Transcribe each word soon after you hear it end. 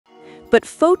But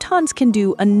photons can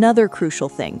do another crucial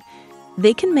thing.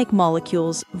 They can make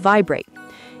molecules vibrate.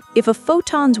 If a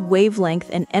photon's wavelength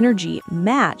and energy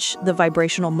match the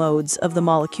vibrational modes of the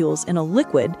molecules in a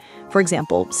liquid, for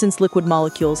example, since liquid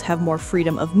molecules have more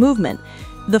freedom of movement,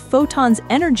 the photon's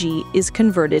energy is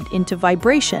converted into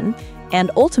vibration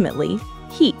and ultimately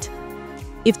heat.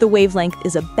 If the wavelength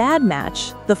is a bad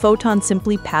match, the photon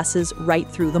simply passes right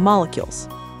through the molecules.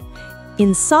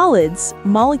 In solids,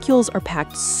 molecules are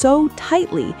packed so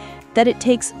tightly that it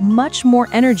takes much more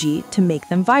energy to make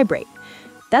them vibrate.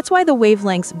 That's why the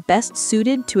wavelengths best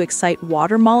suited to excite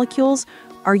water molecules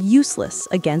are useless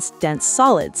against dense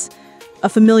solids. A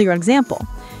familiar example: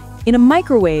 in a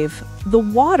microwave, the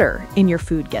water in your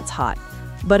food gets hot,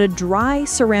 but a dry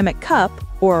ceramic cup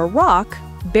or a rock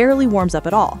barely warms up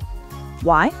at all.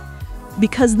 Why?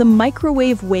 Because the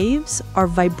microwave waves are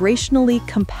vibrationally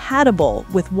compatible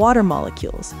with water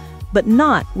molecules, but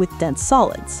not with dense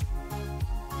solids.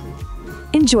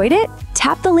 Enjoyed it?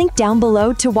 Tap the link down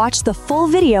below to watch the full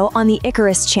video on the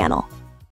Icarus channel.